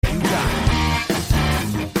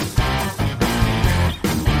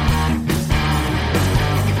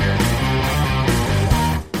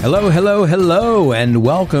Hello, hello, hello, and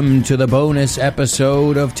welcome to the bonus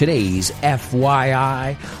episode of today's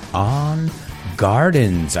FYI on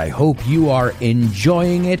Gardens. I hope you are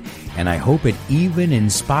enjoying it, and I hope it even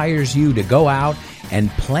inspires you to go out and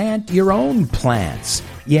plant your own plants.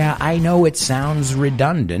 Yeah, I know it sounds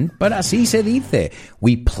redundant, but así se dice.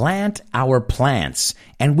 We plant our plants,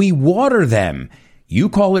 and we water them. You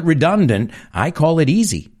call it redundant, I call it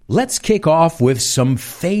easy. Let's kick off with some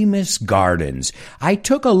famous gardens. I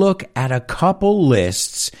took a look at a couple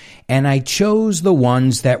lists, and I chose the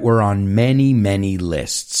ones that were on many, many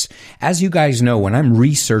lists. As you guys know, when I'm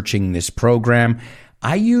researching this program,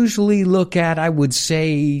 I usually look at, I would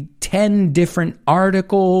say, 10 different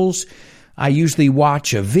articles. I usually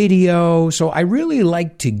watch a video, so I really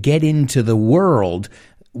like to get into the world,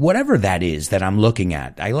 whatever that is that I'm looking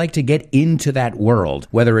at. I like to get into that world,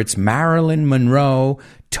 whether it's Marilyn Monroe,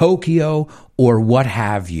 Tokyo, or what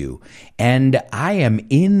have you. And I am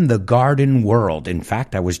in the garden world. In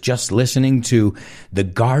fact, I was just listening to The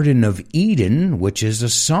Garden of Eden, which is a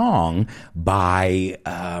song by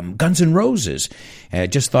Guns N' Roses. I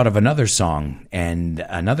just thought of another song, and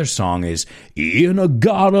another song is In a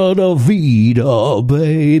Garden of Eden,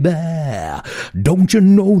 baby. Don't you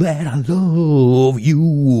know that I love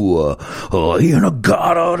you? In a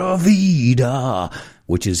Garden of Eden,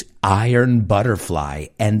 which is Iron Butterfly.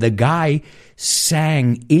 And the guy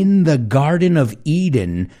sang In the Garden of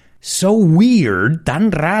Eden so weird, tan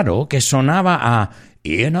raro, que sonaba a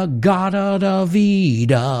In a Garden of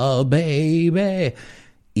Eden, baby.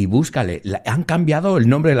 Y búscale, han cambiado el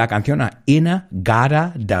nombre de la canción a In a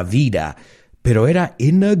Garden da Vida, pero era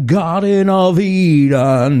In the Garden of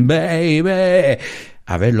Eden, baby.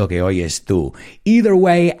 A ver lo que oyes tú. Either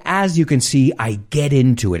way, as you can see, I get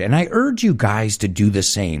into it, and I urge you guys to do the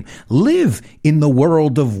same. Live in the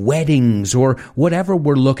world of weddings or whatever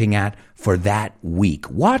we're looking at for that week.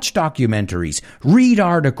 Watch documentaries, read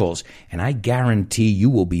articles, and I guarantee you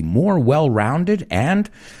will be more well-rounded and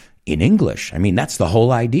in English. I mean, that's the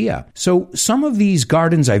whole idea. So some of these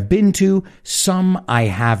gardens I've been to, some I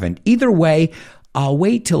haven't. Either way, I'll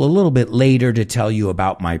wait till a little bit later to tell you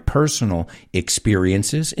about my personal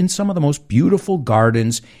experiences in some of the most beautiful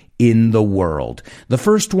gardens in the world. The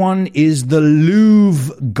first one is the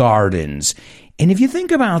Louvre Gardens. And if you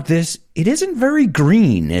think about this, it isn't very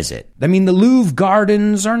green, is it? I mean, the Louvre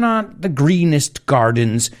Gardens are not the greenest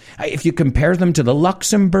gardens. If you compare them to the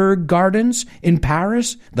Luxembourg Gardens in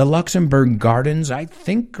Paris, the Luxembourg Gardens, I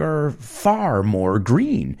think, are far more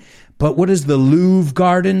green. But what does the Louvre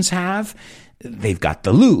Gardens have? They've got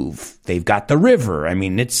the Louvre. They've got the river. I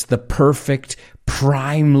mean, it's the perfect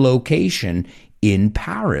prime location in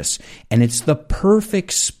Paris. And it's the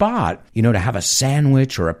perfect spot, to have a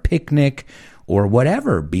sandwich or a picnic or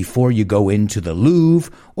whatever before you go into the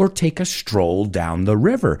Louvre or take a stroll down the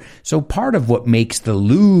river. So part of what makes the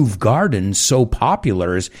Louvre Gardens so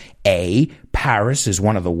popular is Paris is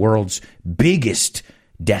one of the world's biggest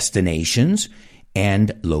destinations,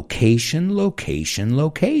 and location.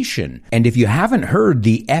 And if you haven't heard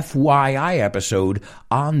the FYI episode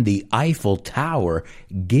on the Eiffel Tower,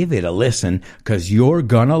 give it a listen because you're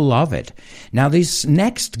gonna love it. Now, this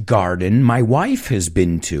next garden my wife has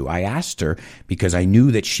been to. I asked her because I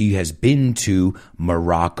knew that she has been to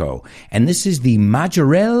Morocco. And this is the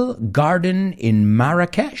Majorelle Garden in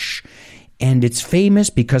Marrakesh. And it's famous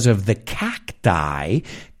because of the cacti.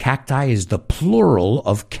 Cacti is the plural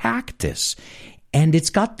of cactus. And it's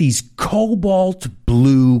got these cobalt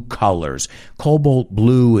blue colors. Cobalt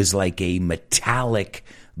blue is like a metallic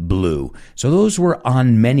blue. So those were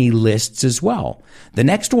on many lists as well. The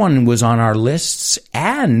next one was on our lists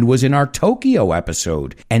and was in our Tokyo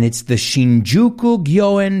episode. And it's the Shinjuku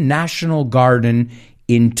Gyoen National Garden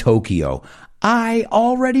in Tokyo. I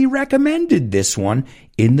already recommended this one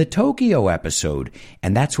in the Tokyo episode,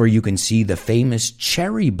 and that's where you can see the famous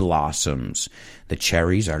cherry blossoms. The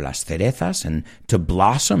cherries are las cerezas, and to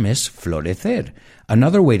blossom is florecer.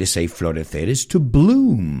 Another way to say florecer is to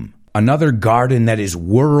bloom. Another garden that is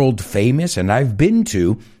world famous, and I've been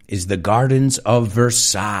to, is the Gardens of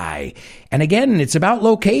Versailles. And again, it's about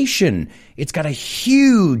location. It's got a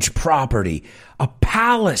huge property, a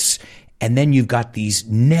palace, and then you've got these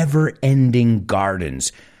never-ending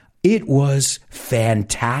gardens. It was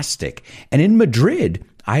fantastic. And in Madrid,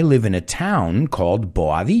 I live in a town called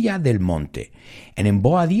Boadilla del Monte. And in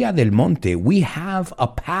Boadilla del Monte, we have a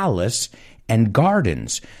palace and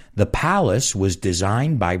gardens. The palace was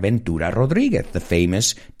designed by Ventura Rodriguez, the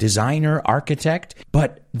famous designer architect.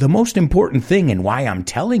 But the most important thing, and why I'm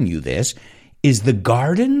telling you this, is the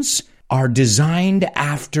gardens are designed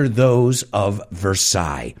after those of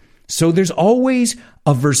Versailles. So there's always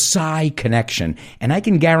a Versailles connection. And I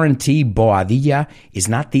can guarantee Boadilla is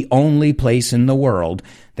not the only place in the world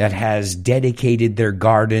that has dedicated their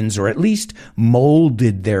gardens or at least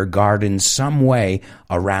molded their gardens some way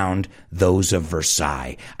around those of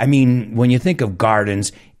Versailles. I mean, when you think of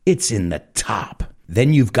gardens, it's in the top.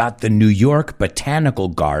 Then you've got the New York Botanical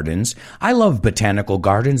Gardens. I love botanical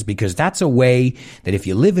gardens because that's a way that if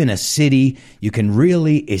you live in a city, you can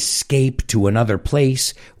really escape to another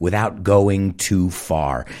place without going too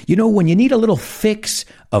far. You know, when you need a little fix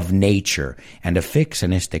of nature, and a fix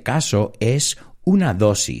en este caso es una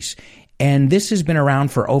dosis. And this has been around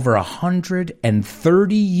for over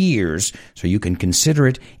 130 years, so you can consider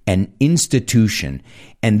it an institution.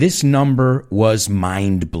 And this number was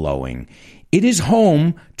mind-blowing. It is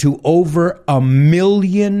home to over 1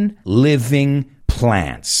 million living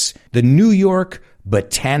plants. The New York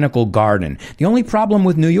Botanical Garden. The only problem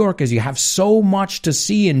with New York is you have so much to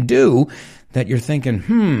see and do that you're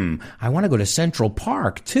thinking, I want to go to Central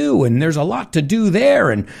Park too, and there's a lot to do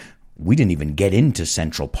there. And we didn't even get into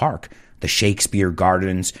Central Park. The Shakespeare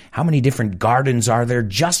Gardens. How many different gardens are there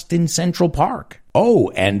just in Central Park? Oh,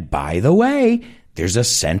 and by the way, there's a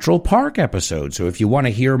Central Park episode, so if you want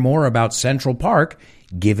to hear more about Central Park,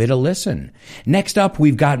 give it a listen. Next up,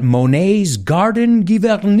 we've got Monet's Garden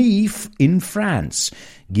Giverny in France.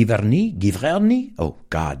 Giverny? Oh,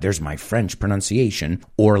 God, there's my French pronunciation.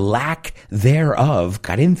 Or lack thereof,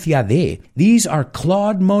 carencia de. These are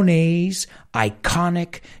Claude Monet's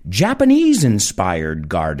iconic Japanese-inspired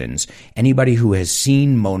gardens. Anybody who has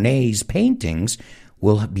seen Monet's paintings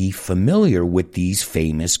will be familiar with these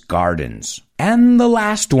famous gardens. And the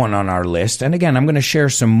last one on our list, and again, I'm going to share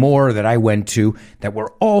some more that I went to that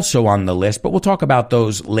were also on the list, but we'll talk about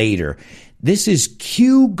those later. This is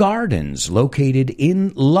Kew Gardens, located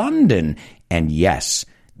in London. And yes,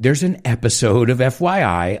 there's an episode of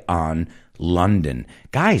FYI on London.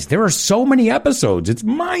 Guys, there are so many episodes. It's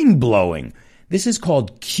mind-blowing. This is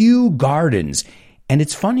called Kew Gardens. And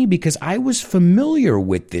it's funny because I was familiar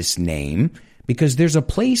with this name because there's a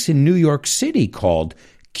place in New York City called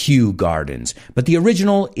Kew Gardens, but the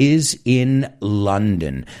original is in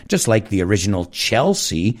London, just like the original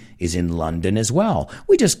Chelsea is in London as well.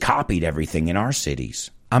 We just copied everything in our cities.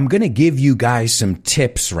 I'm going to give you guys some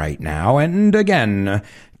tips right now, and again,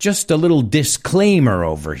 just a little disclaimer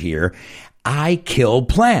over here. I kill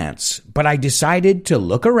plants, but I decided to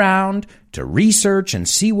look around, to research and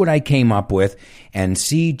see what I came up with, and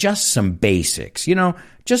see just some basics,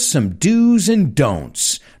 just some do's and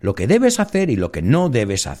don'ts. Lo que debes hacer y lo que no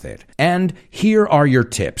debes hacer. And here are your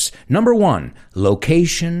tips. Number 1,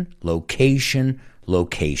 location, location,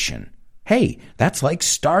 location. Hey, that's like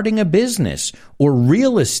starting a business or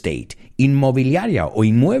real estate, inmobiliaria o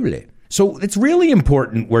inmueble. So it's really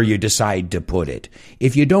important where you decide to put it.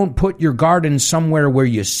 If you don't put your garden somewhere where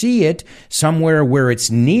you see it, somewhere where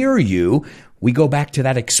it's near you, we go back to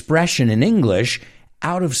that expression in English,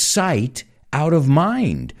 out of sight, out of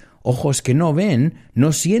mind. Ojos que no ven, no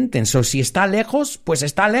sienten. So si está lejos, pues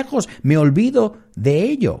está lejos. Me olvido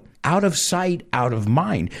de ello. Out of sight, out of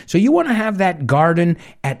mind. So you want to have that garden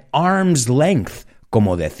at arm's length,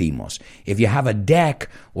 como decimos. If you have a deck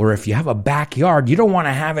or if you have a backyard, you don't want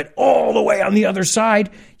to have it all the way on the other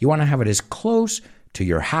side. You want to have it as close to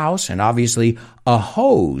your house, and obviously a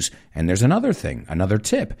hose. And there's another thing, another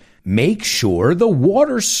tip. Make sure the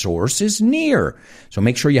water source is near. So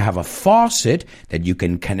make sure you have a faucet that you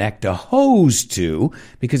can connect a hose to,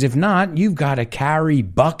 because if not, you've got to carry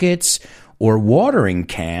buckets or watering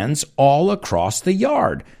cans all across the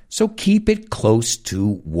yard. So keep it close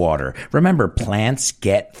to water. Remember, plants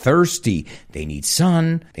get thirsty. They need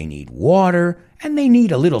sun, they need water, and they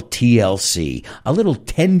need a little TLC, a little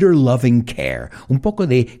tender loving care, un poco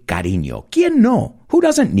de cariño. ¿Quién no? Who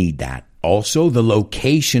doesn't need that? Also, the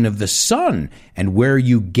location of the sun and where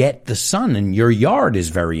you get the sun in your yard is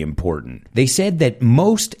very important. They said that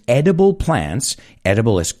most edible plants,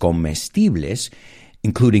 edible es comestibles,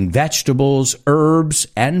 including vegetables, herbs,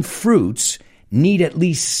 and fruits, need at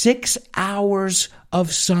least 6 hours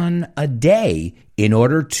of sun a day in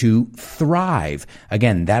order to thrive.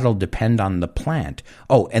 Again, that'll depend on the plant.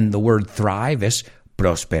 Oh, and the word thrive is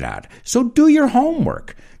prosperar. So do your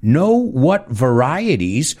homework. Know what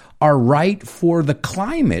varieties are right for the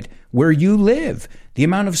climate where you live, the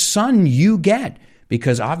amount of sun you get,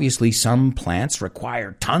 because obviously some plants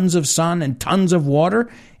require tons of sun and tons of water,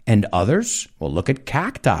 and others, well, look at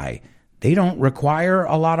cacti. They don't require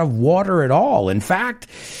a lot of water at all. In fact,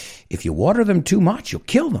 if you water them too much, you'll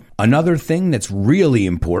kill them. Another thing that's really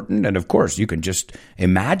important, and of course you can just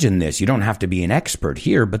imagine this, you don't have to be an expert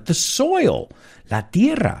here, but the soil, la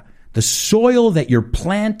tierra. the soil that you're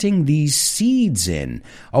planting these seeds in.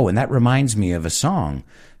 Oh, and that reminds me of a song.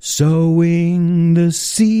 Sowing the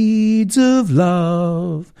seeds of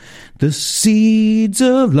love, the seeds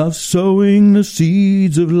of love, sowing the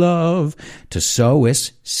seeds of love. To sow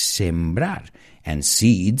is sembrar, and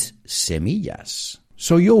seeds, semillas.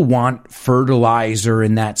 So you'll want fertilizer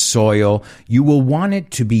in that soil. You will want it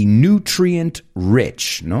to be nutrient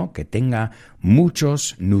rich, ¿no? Que tenga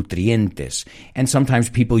muchos nutrientes. And sometimes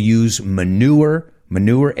people use manure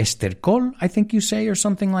estercol, I think you say, or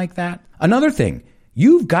something like that. Another thing,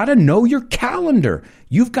 you've got to know your calendar.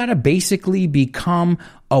 You've got to basically become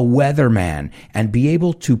a weatherman and be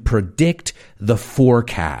able to predict the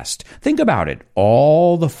forecast. Think about it.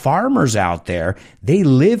 All the farmers out there, they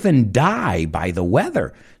live and die by the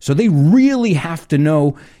weather. So they really have to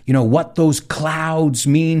know, what those clouds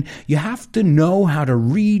mean. You have to know how to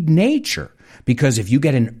read nature. Because if you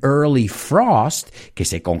get an early frost, que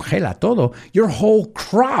se congela todo, your whole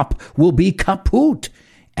crop will be kaput.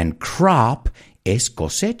 And crop es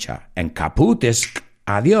cosecha, and caput es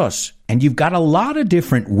adios. And you've got a lot of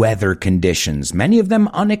different weather conditions, many of them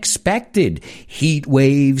unexpected, heat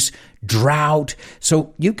waves, drought.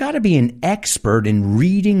 So you've got to be an expert in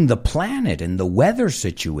reading the planet and the weather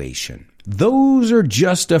situation. Those are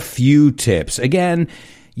just a few tips. Again,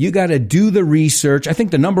 you got to do the research. I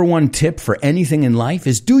think the number one tip for anything in life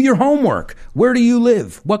is do your homework. Where do you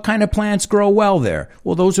live? What kind of plants grow well there?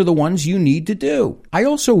 Well, those are the ones you need to do. I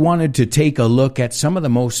also wanted to take a look at some of the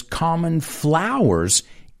most common flowers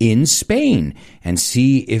in Spain and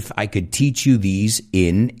see if I could teach you these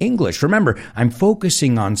in English. Remember, I'm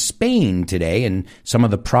focusing on Spain today and some of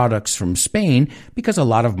the products from Spain because a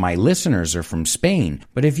lot of my listeners are from Spain.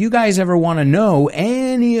 But if you guys ever want to know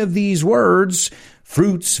any of these words,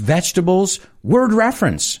 fruits, vegetables, word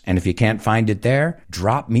reference. And if you can't find it there,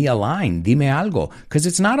 drop me a line, dime algo, because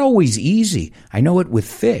it's not always easy. I know it with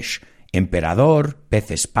fish. Emperador, pez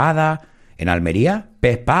espada. In Almería,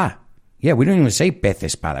 pez pa. Yeah, we don't even say pez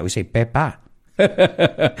espada, we say pez pa.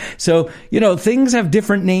 So, things have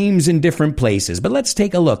different names in different places. But let's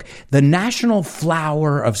take a look. The national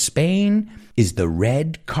flower of Spain is the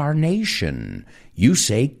red carnation. You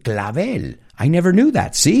say clavel. I never knew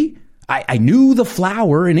that, see? I knew the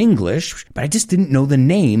flower in English, but I just didn't know the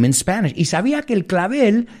name in Spanish. Y sabía que el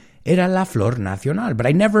clavel era la flor nacional, but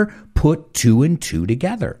I never put two and two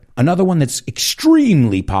together. Another one that's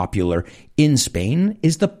extremely popular in Spain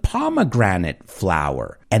is the pomegranate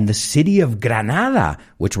flower. And the city of Granada,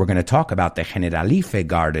 which we're going to talk about, the Generalife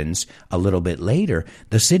Gardens, a little bit later,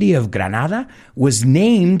 the city of Granada was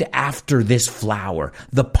named after this flower,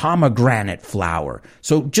 the pomegranate flower.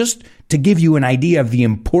 So just to give you an idea of the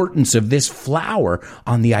importance of this flower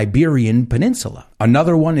on the Iberian Peninsula.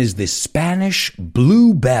 Another one is the Spanish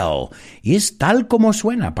bluebell. Y es tal como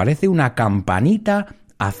suena, parece una campanita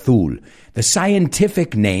azul. The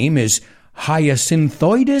scientific name is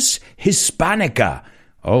Hyacinthoides hispanica.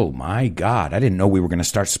 Oh my God, I didn't know we were going to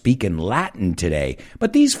start speaking Latin today.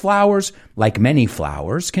 But these flowers, like many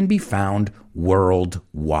flowers, can be found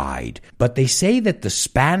worldwide. But they say that the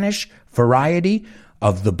Spanish variety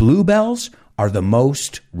of the bluebells are the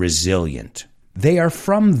most resilient. They are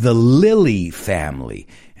from the lily family.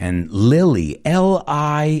 And lily,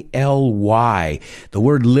 L-I-L-Y. The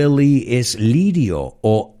word lily is lirio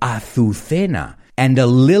or azucena. And a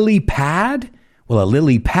lily pad? Well, a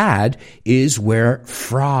lily pad is where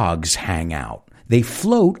frogs hang out. They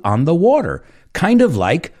float on the water, kind of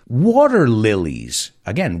like water lilies.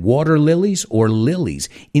 Again, water lilies or lilies.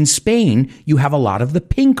 In Spain, you have a lot of the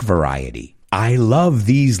pink variety. I love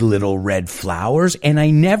these little red flowers, and I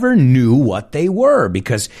never knew what they were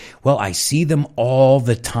because, well, I see them all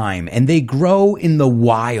the time, and they grow in the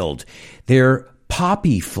wild. They're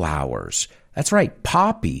poppy flowers. That's right,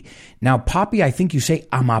 poppy. Now, poppy, I think you say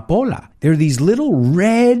amapola. They're these little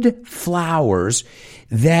red flowers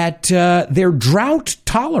that they're drought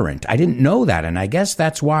tolerant. I didn't know that, and I guess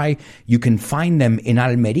that's why you can find them in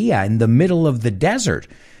Almería, in the middle of the desert.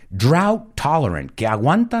 Drought tolerant, que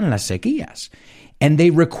aguantan las sequías. And they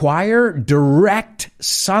require direct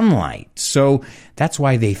sunlight. So that's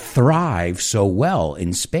why they thrive so well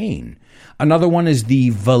in Spain. Another one is the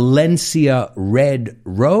Valencia red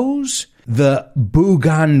rose, the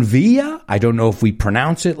bougainvillea. I don't know if we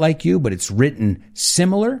pronounce it like you, but it's written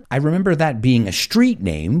similar. I remember that being a street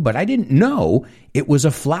name, but I didn't know it was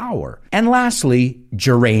a flower. And lastly,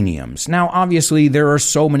 geraniums. Now, obviously, there are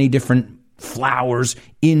so many different flowers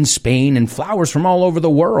in Spain and flowers from all over the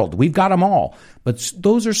world. We've got them all. But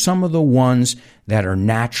those are some of the ones that are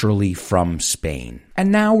naturally from Spain.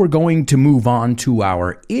 And now we're going to move on to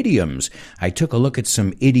our idioms. I took a look at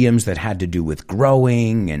some idioms that had to do with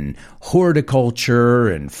growing and horticulture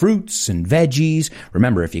and fruits and veggies.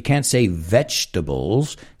 Remember, if you can't say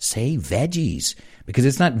vegetables, say veggies. Because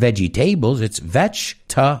it's not vegetables, it's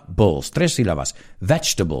vegetables. Tres sílabas.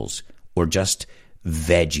 Vegetables. Or just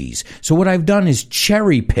veggies. So what I've done is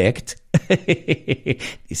cherry-picked.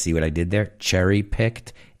 You see what I did there?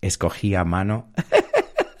 Cherry-picked. Escogí a mano.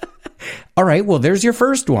 All right, well, there's your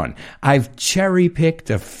first one. I've cherry-picked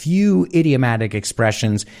a few idiomatic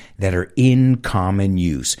expressions that are in common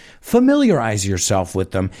use. Familiarize yourself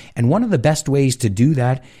with them, and one of the best ways to do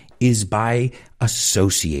that is by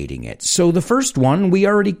associating it. So the first one we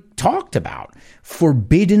already talked about,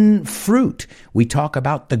 forbidden fruit. We talk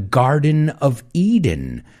about the Garden of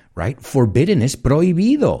Eden, right? Forbidden is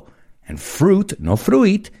prohibido. And fruit, no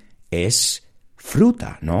fruit, es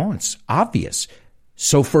fruta, no? It's obvious.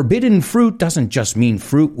 So forbidden fruit doesn't just mean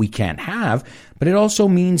fruit we can't have, but it also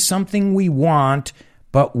means something we want,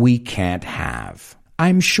 but we can't have.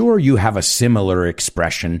 I'm sure you have a similar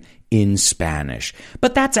expression in Spanish,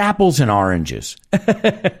 but that's apples and oranges.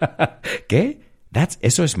 ¿Qué?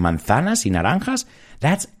 Eso es manzanas y naranjas?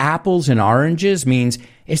 That's apples and oranges means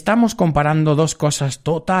estamos comparando dos cosas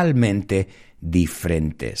totalmente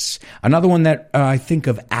diferentes. Another one that I think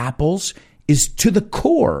of apples is to the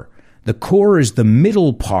core. The core is the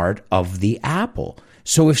middle part of the apple.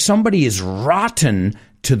 So if somebody is rotten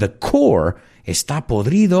to the core, está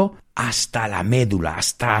podrido hasta la médula,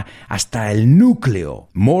 hasta el núcleo.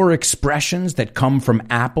 More expressions that come from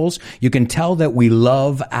apples. You can tell that we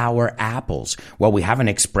love our apples. Well, we have an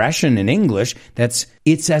expression in English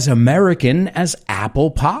it's as American as apple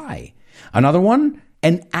pie. Another one,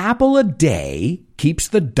 an apple a day keeps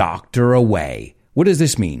the doctor away. What does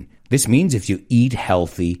this mean? This means if you eat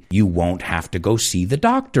healthy, you won't have to go see the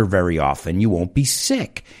doctor very often. You won't be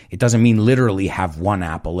sick. It doesn't mean literally have one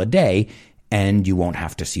apple a day and you won't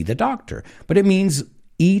have to see the doctor. But it means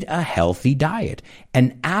eat a healthy diet.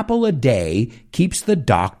 An apple a day keeps the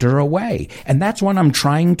doctor away. And that's what I'm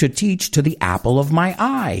trying to teach to the apple of my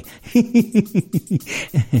eye.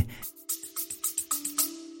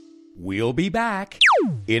 We'll be back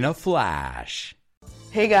in a flash.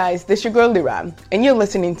 Hey guys, this is your girl Lira, and you're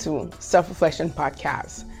listening to Self-Reflection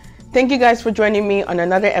Podcast. Thank you guys for joining me on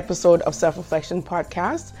another episode of Self-Reflection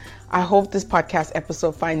Podcast. I hope this podcast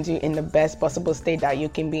episode finds you in the best possible state that you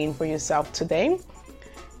can be in for yourself today.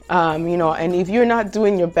 And if you're not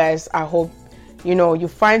doing your best, I hope, you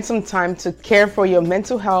find some time to care for your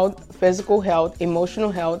mental health, physical health,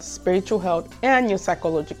 emotional health, spiritual health, and your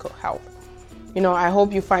psychological health. I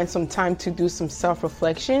hope you find some time to do some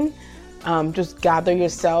self-reflection. Just gather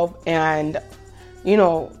yourself and,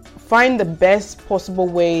 find the best possible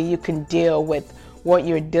way you can deal with what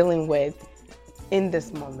you're dealing with in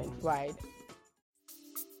this moment, right?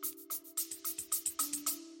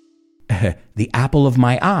 The apple of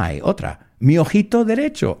my eye, otra, mi ojito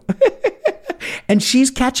derecho. And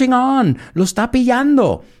she's catching on, lo está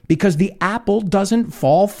pillando, because the apple doesn't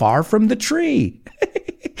fall far from the tree.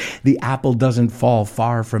 The apple doesn't fall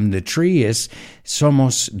far from the tree is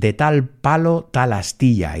somos de tal palo tal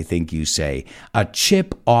astilla, I think you say. A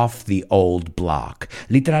chip off the old block.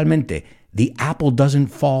 Literalmente, the apple doesn't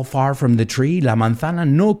fall far from the tree. La manzana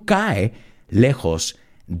no cae lejos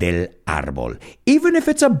del árbol. Even if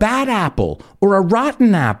it's a bad apple or a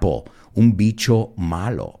rotten apple, un bicho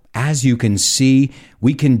malo. As you can see,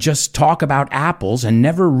 we can just talk about apples and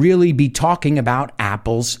never really be talking about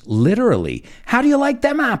apples literally. How do you like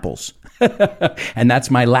them apples? And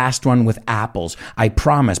that's my last one with apples, I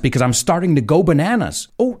promise, because I'm starting to go bananas.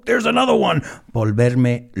 Oh, there's another one.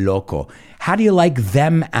 Volverme loco. How do you like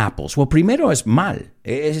them apples? Well, primero es mal.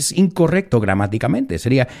 Es incorrecto gramáticamente.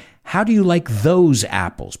 Sería, how do you like those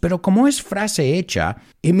apples? Pero como es frase hecha,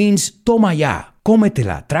 it means toma ya,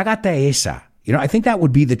 cómetela, trágate esa. I think that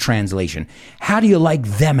would be the translation. How do you like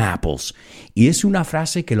them apples? Y es una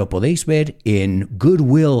frase que lo podéis ver en Good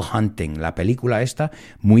Will Hunting, la película esta,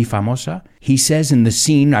 muy famosa. He says in the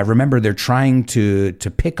scene, I remember they're trying to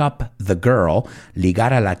pick up the girl,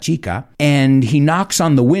 ligar a la chica, and he knocks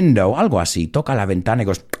on the window, algo así, toca la ventana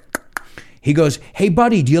y he goes, hey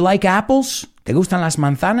buddy, do you like apples? ¿Te gustan las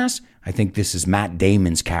manzanas? I think this is Matt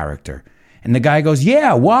Damon's character. And the guy goes,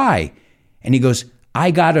 yeah, why? And he goes,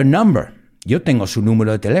 I got a number. Yo tengo su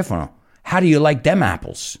número de teléfono. How do you like them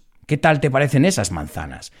apples? ¿Qué tal te parecen esas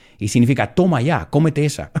manzanas? Y significa, toma ya, cómete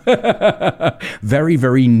esa. Very,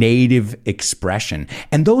 very native expression.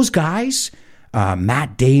 And those guys,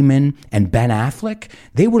 Matt Damon and Ben Affleck,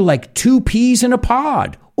 they were like two peas in a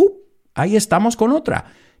pod. Ahí estamos con otra.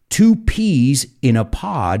 Two peas in a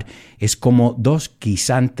pod es como dos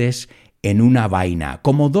guisantes en una vaina,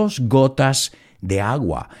 como dos gotas de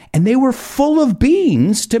agua. And they were full of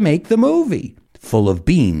beans to make the movie. Full of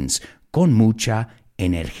beans, con mucha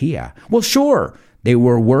energía. Well, sure, they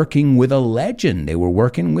were working with a legend. They were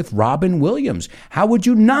working with Robin Williams. How would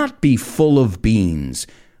you not be full of beans?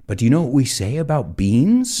 But do you know what we say about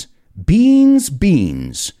beans? Beans,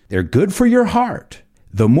 beans. They're good for your heart.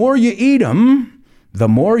 The more you eat them, the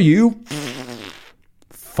more you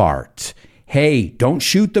fart. Hey, don't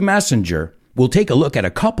shoot the messenger. We'll take a look at a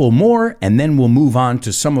couple more, and then we'll move on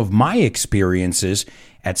to some of my experiences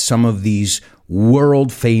at some of these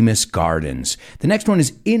world-famous gardens. The next one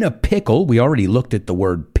is in a pickle. We already looked at the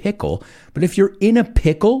word pickle, but if you're in a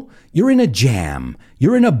pickle, you're in a jam.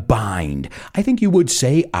 You're in a bind. I think you would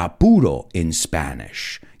say apuro in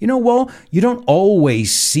Spanish. Well, you don't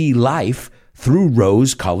always see life through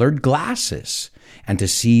rose-colored glasses. And to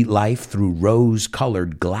see life through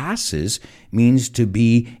rose-colored glasses means to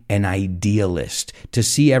be an idealist, to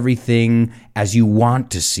see everything as you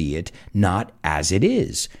want to see it, not as it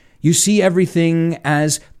is. You see everything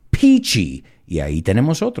as peachy. Y ahí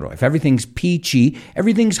tenemos otro. If everything's peachy,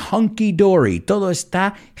 everything's hunky-dory. Todo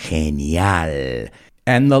está genial.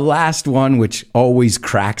 And the last one, which always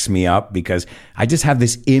cracks me up because I just have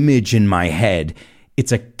this image in my head,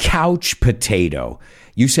 it's a couch potato.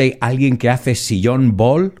 You say alguien que hace sillón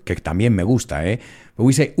bol, que también me gusta, But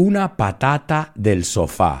we say una patata del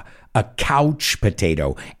sofá, a couch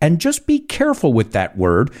potato. And just be careful with that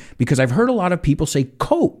word because I've heard a lot of people say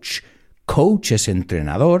coach. Coach es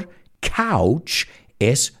entrenador, couch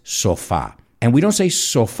es sofá. And we don't say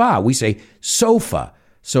sofá, we say sofa.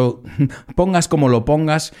 So, pongas como lo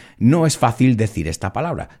pongas, no es fácil decir esta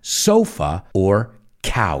palabra. Sofa or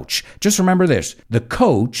couch. Just remember this, the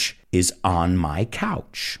coach is on my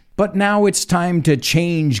couch. But now it's time to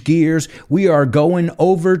change gears. We are going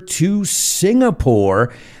over to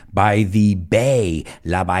Singapore by the bay,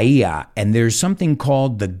 La Bahia, and there's something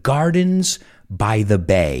called the Gardens by the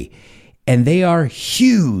Bay. And they are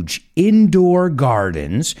huge indoor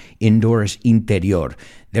gardens. Indoor is interior.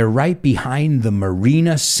 They're right behind the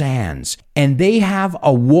Marina Sands. And they have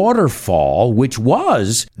a waterfall, which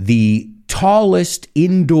was the tallest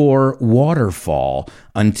indoor waterfall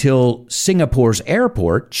until Singapore's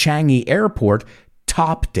airport, Changi Airport,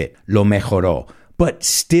 topped it, lo mejoró. But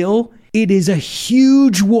still, it is a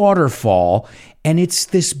huge waterfall, and it's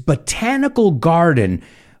this botanical garden,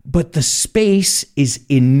 but the space is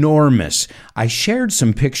enormous. I shared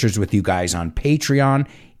some pictures with you guys on Patreon.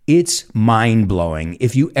 It's mind-blowing.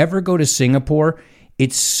 If you ever go to Singapore,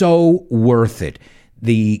 it's so worth it.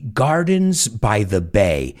 The Gardens by the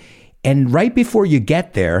Bay. And right before you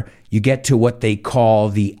get there, you get to what they call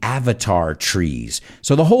the avatar trees.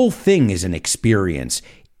 So the whole thing is an experience.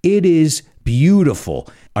 It is beautiful.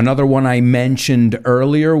 Another one I mentioned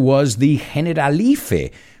earlier was the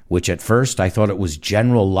Generalife, which at first I thought it was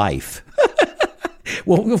General Life.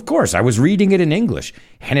 Well, of course, I was reading it in English.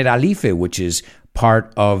 Generalife, which is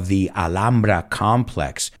part of the Alhambra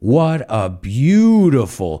complex. What a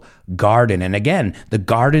beautiful garden. And again, the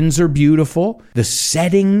gardens are beautiful. The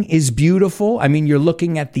setting is beautiful. I mean, you're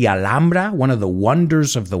looking at the Alhambra, one of the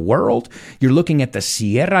wonders of the world. You're looking at the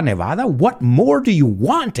Sierra Nevada. What more do you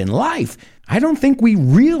want in life? I don't think we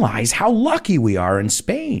realize how lucky we are in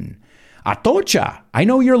Spain. Atocha, I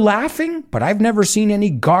know you're laughing, but I've never seen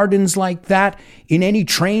any gardens like that in any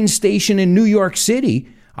train station in New York City.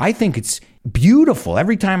 I think it's beautiful.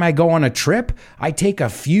 Every time I go on a trip, I take a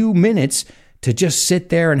few minutes to just sit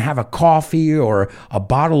there and have a coffee or a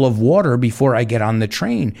bottle of water before I get on the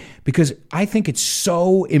train because I think it's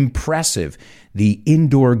so impressive, the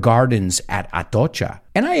indoor gardens at Atocha.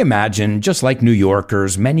 And I imagine, just like New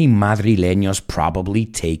Yorkers, many Madrileños probably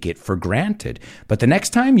take it for granted. But the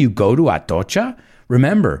next time you go to Atocha,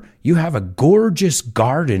 remember, you have a gorgeous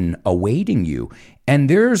garden awaiting you, and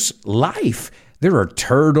there's life. There are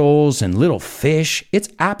turtles and little fish. It's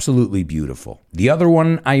absolutely beautiful. The other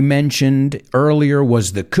one I mentioned earlier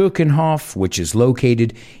was the Keukenhof, which is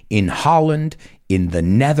located in Holland, in the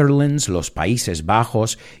Netherlands, Los Países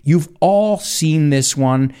Bajos. You've all seen this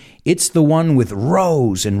one. It's the one with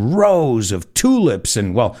rows and rows of tulips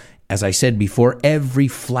and, well, as I said before, every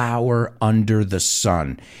flower under the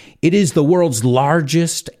sun. It is the world's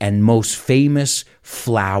largest and most famous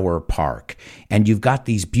flower park. And you've got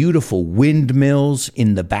these beautiful windmills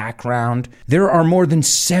in the background. There are more than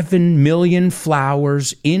 7 million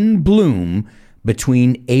flowers in bloom,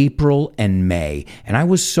 between April and May. And I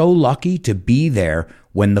was so lucky to be there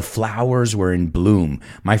when the flowers were in bloom.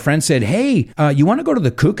 My friend said, hey, you want to go to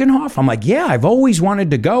the Keukenhof? I'm like, yeah, I've always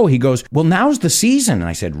wanted to go. He goes, well, now's the season. And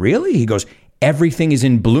I said, really? He goes, everything is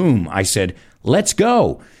in bloom. I said, let's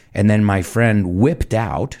go. And then my friend whipped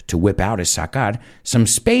out is sakar, some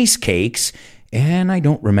space cakes, and I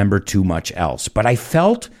don't remember too much else. But I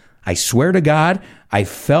swear to God, I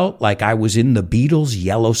felt like I was in the Beatles'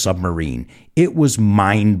 Yellow Submarine. It was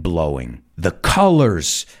mind-blowing. The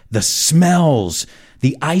colors, the smells,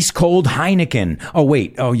 the ice-cold Heineken.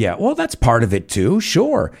 Oh, yeah, well, that's part of it too,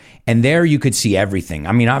 sure. And there you could see everything.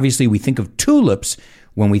 I mean, obviously, we think of tulips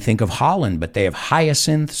when we think of Holland, but they have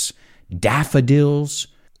hyacinths, daffodils,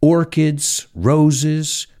 orchids,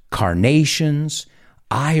 roses, carnations,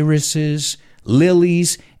 irises,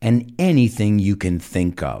 lilies, and anything you can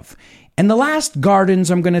think of. And the last gardens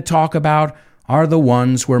I'm going to talk about are the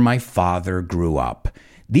ones where my father grew up.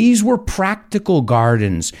 These were practical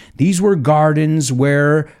gardens. These were gardens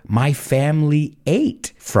where my family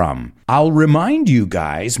ate from. I'll remind you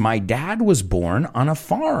guys, my dad was born on a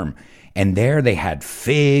farm, and there they had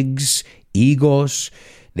figs, higos,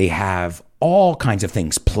 they have all kinds of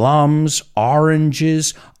things, plums,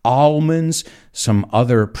 oranges, almonds, some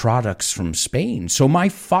other products from Spain. So my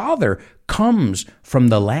father comes from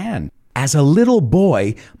the land. As a little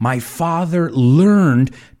boy, my father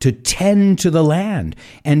learned to tend to the land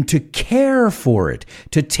and to care for it,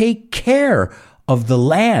 to take care of the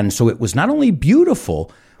land. So it was not only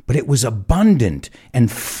beautiful, but it was abundant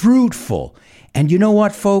and fruitful. And you know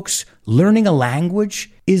what, folks? Learning a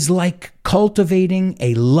language is like cultivating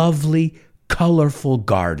a lovely, colorful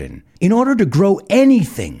garden. In order to grow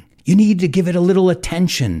anything, you need to give it a little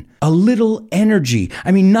attention, a little energy.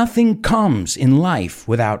 I mean, nothing comes in life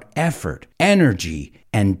without effort, energy,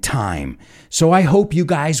 and time. So I hope you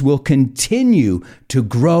guys will continue to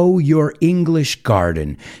grow your English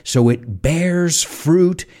garden so it bears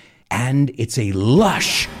fruit and it's a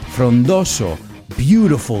lush, frondoso,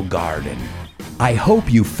 beautiful garden. I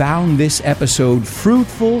hope you found this episode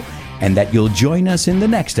fruitful and that you'll join us in the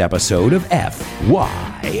next episode of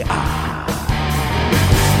FYI.